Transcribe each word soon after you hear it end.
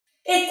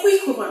A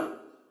quick one.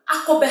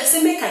 Akobe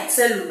say make I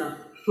tell you now.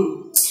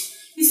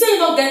 He say you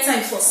don't get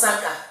time for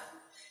saga.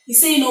 He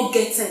say you don't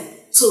get time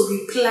to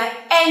reply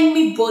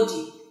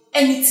anybody,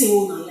 anything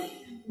una like.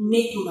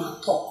 Make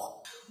una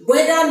talk.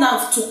 Whether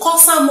now to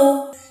cause am,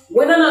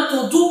 whether now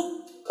to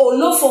do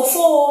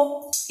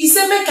olofofo. He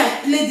say make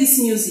I play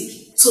this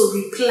music to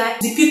reply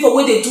the people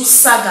where they do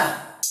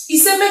saga. He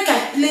say make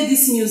I play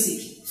this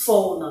music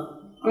for una.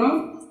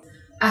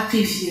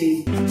 Happy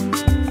viewing.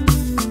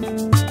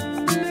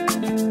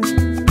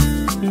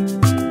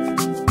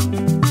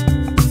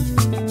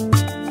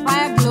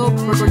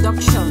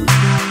 Production.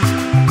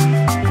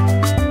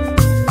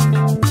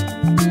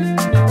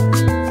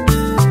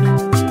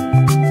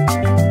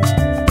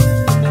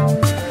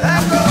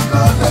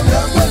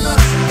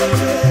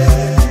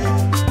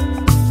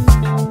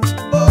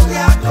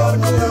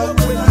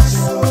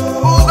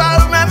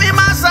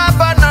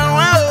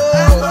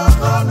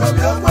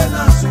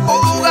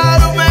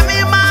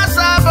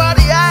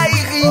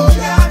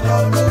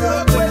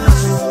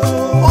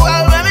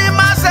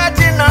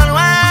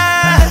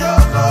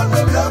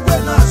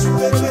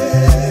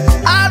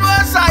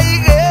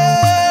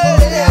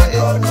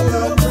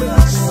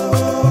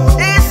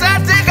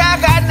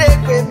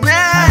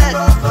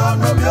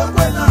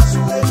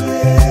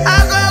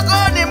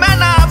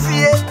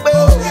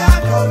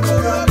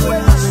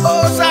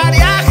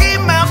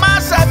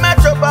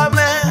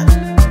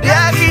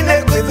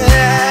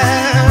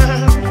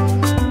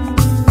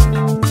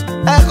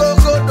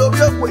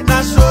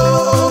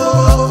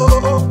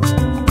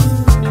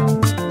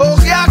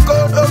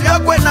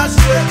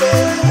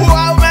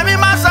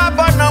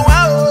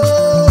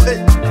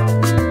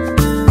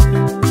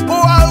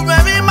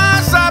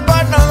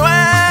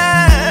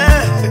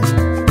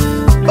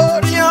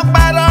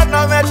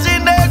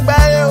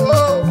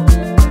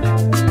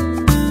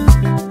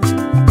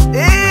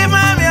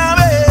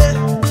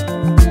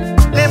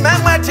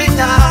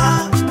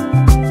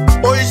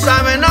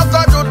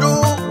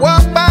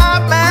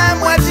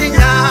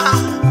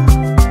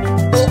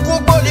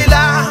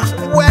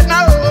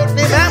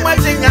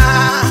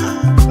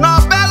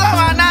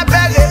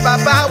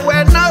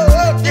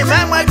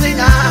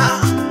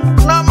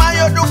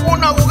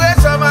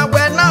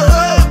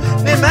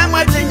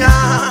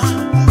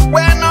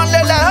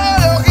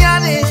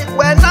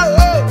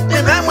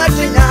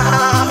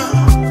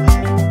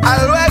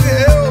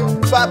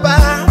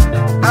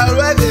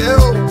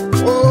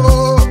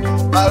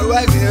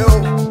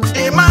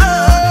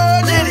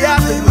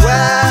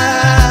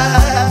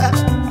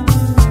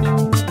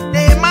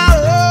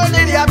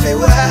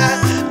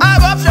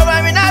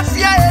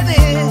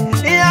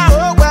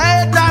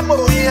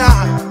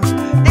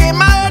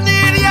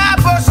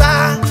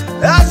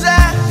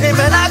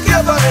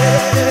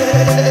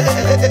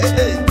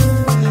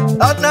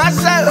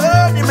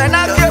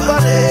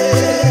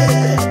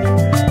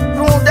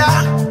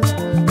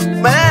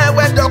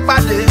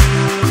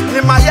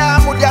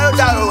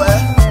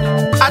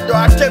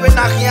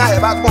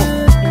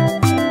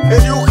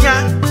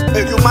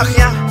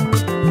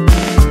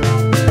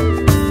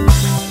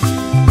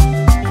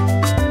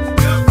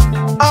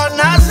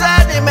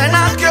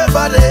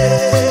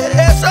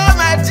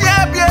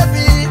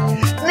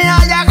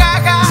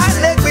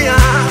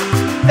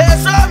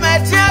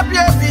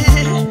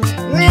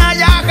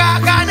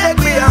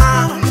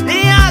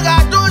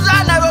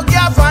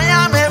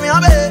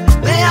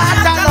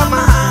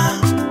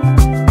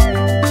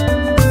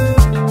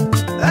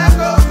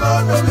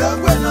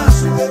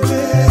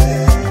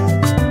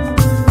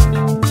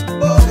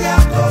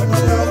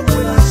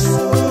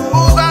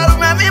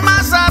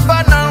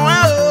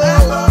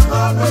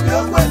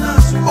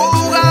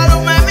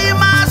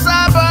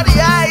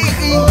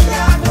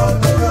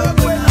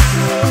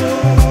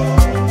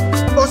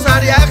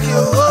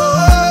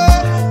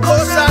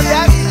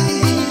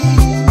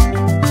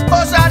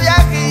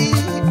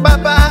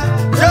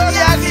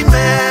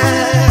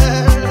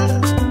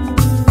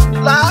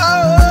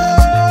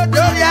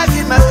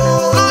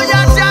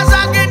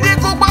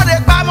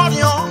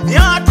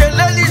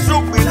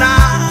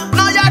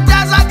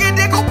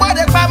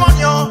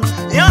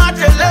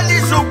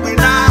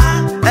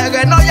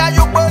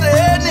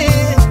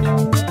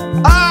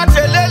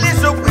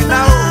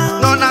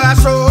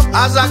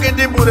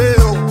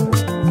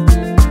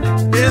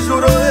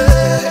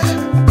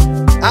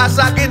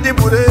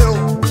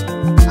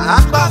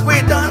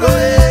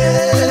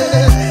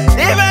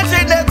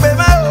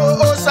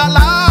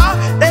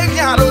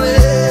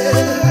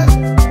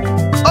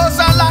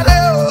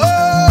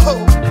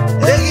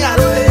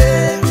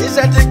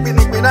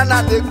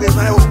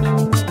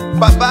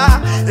 Papa,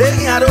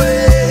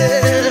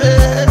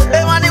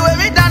 Emani we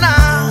mi dana,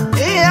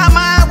 iya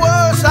ma wo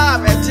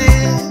sabeti.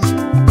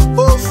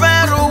 O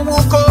feru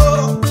wuko,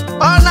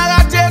 ona ga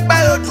te gba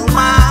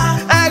otuma.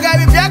 Ega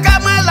bi bia ka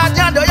ma la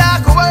jando ya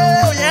ko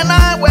ye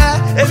na we,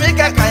 emi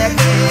ka ka ye.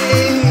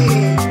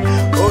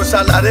 O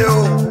salade o.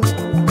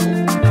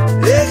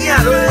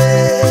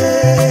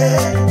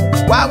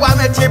 Wa wa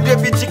me tie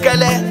bi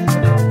tikele.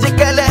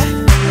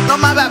 No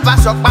ma ba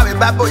so pa me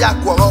ba bo ya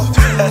ko.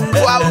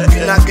 Wa o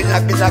kina.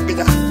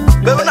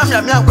 Baby, I'm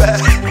your man.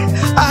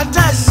 At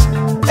times,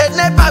 it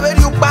never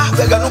very bad.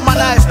 We got no man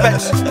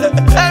expect.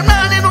 And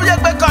man, you know you're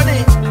back on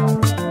it.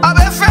 I'm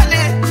a friendly.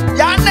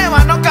 Your name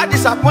are not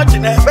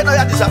disappointing. But no,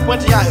 you're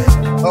disappointing.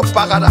 Oh,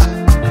 Pagada.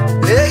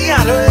 Hey,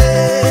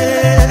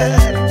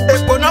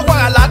 if we're not going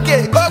to like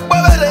it, go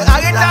over there.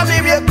 I get a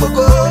baby.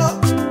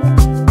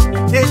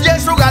 It's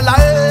just so good.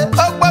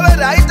 Oh, over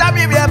there. I get a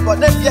baby.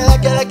 But if you're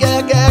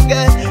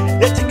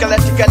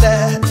get,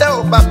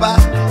 oh, Papa.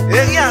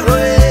 Hey,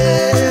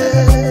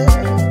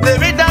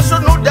 David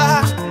Sunuda,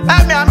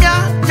 Amia,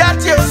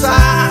 Yatiosa,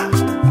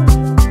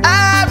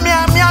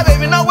 Amia,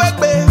 baby, no work,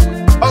 baby,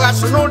 or I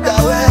Sunuda,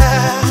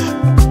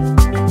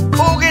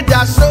 who get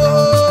that so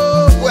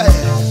well.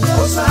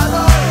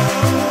 Osana,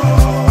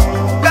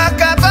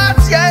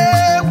 Kakabatia,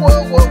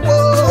 whoa,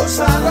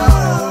 Osana,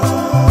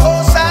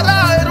 Osana,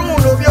 I don't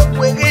know your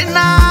way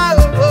now,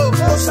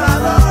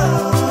 Osana.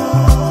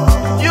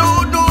 You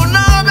do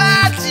know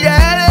that,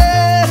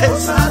 yeah,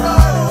 Osana,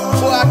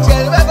 what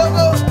tell me,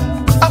 go.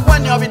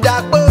 Be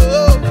dark,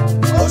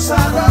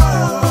 Osana,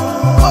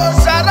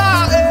 Osana,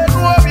 and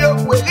love your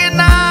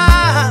wigina,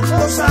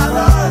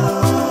 Osana,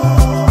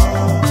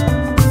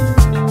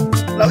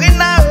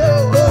 Logina,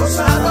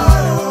 Osana,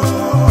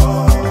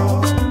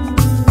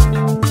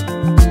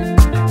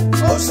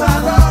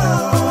 Osana,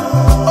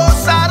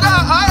 Osana,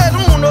 I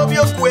don't know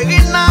your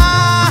wigina,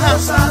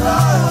 Osana.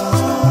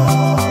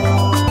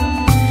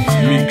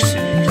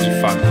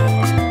 Mixing fun.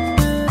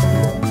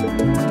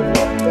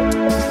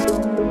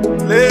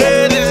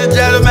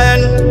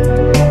 Gentlemen,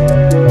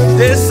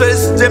 this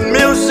is the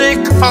music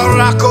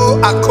oracle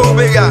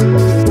Akobe.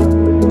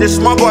 The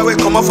small boy will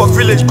come up for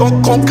village,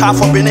 come car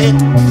for Benin.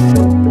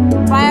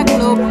 Fire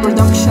Club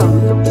Production.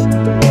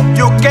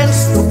 You can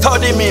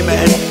study me,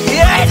 man.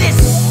 Hear this.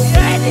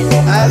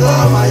 I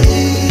love my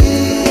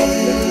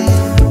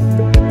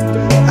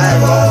I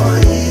love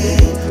my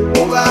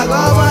I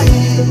love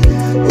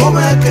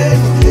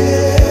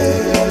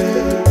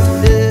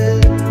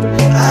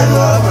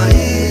my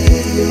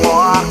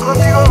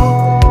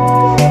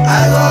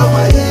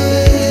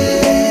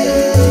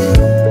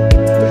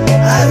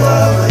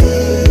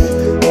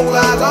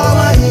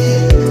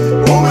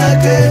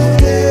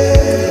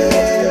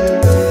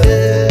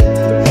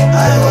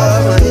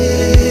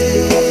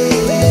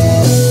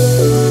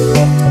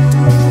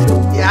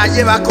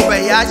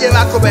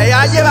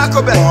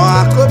Akobe.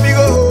 Akobe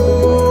go.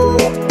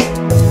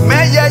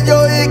 Meje yo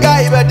iga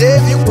ibe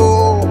David go.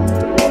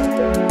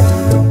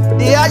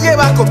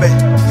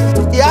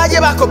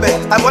 Akobe.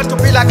 I want to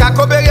be like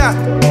Akobe.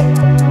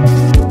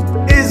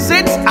 Is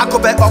it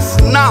Akobe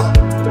of now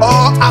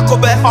or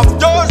Akobe of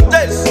those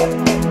days?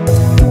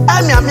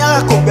 Ami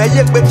Akobe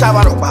ye gbe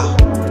tawaroba.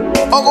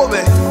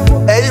 Ogobe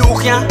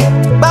ukian.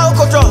 Ba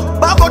okoto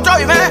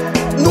ibe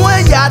no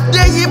ya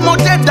de yi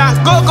monte dan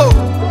gogo.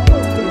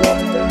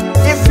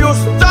 If you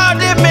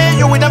study me,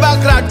 you will never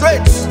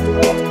graduate.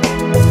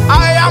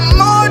 I am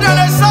more than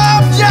a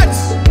subject.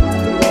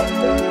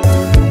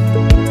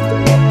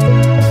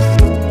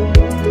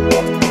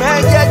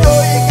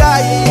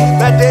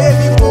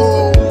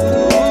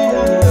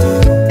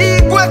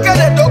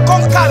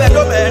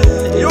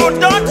 You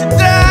don't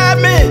dare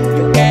me.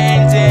 You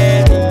can't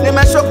dare me.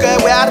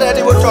 We are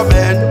ready with your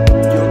man.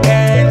 You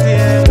can't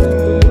dare me.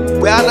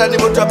 We are ready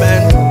with your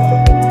man.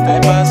 I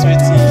pass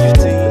with you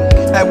think.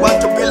 I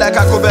want to be like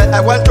Akobe.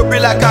 I want to be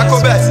like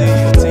Akobe.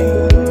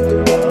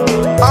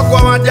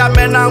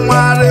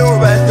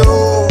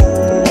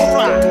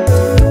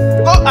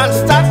 Go and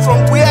start from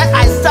where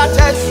I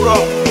started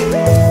from.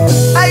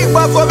 Hey,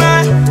 for me.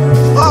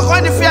 Oh,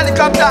 when the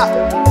helicopter.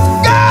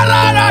 Get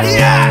out of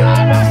here.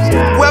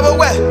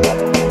 Where?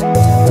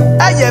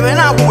 Hey, yeah, man,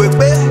 I'm with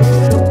me.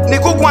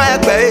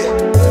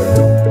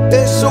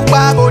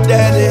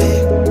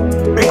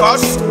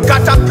 Because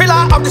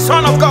caterpillar of the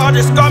Son of God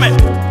is coming.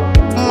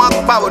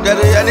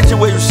 Anything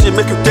where you see,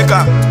 make you take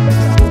her.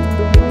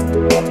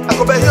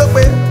 Akobe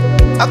Yokbe.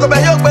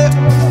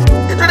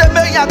 It didn't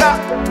make yaga.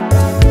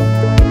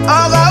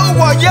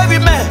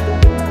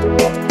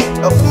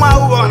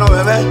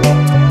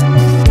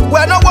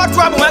 We're not what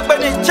trouble.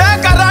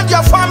 Check around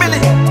your family.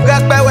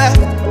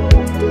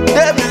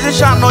 The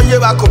musician no ye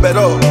Akobe.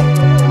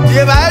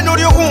 Ye ba enu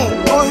ri hun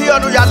o hi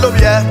onu ya lo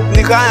bie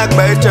ni kan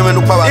agba eteme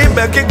nu power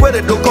ibe ki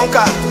gbere do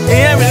konka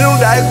iye mi nu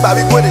da igba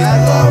bi gbere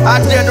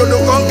ade do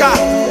konka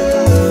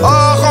o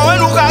ko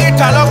wenu ka ri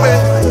ta lo pe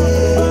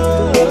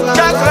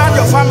check around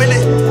your family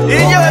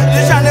iye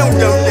musician e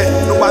unde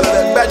nu pa be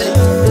gbedi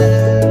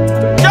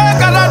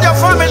check around your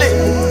family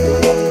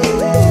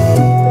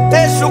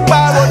esu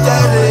pa ro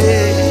jere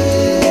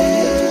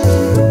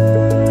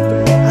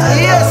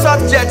iye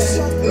subjects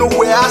no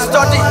we are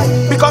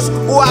studying because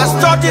who are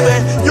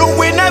studying you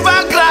will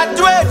never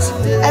graduate.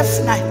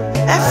 F9.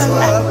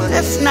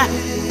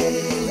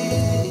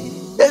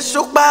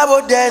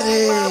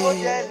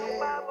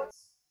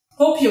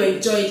 Hope you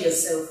enjoyed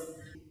yourself.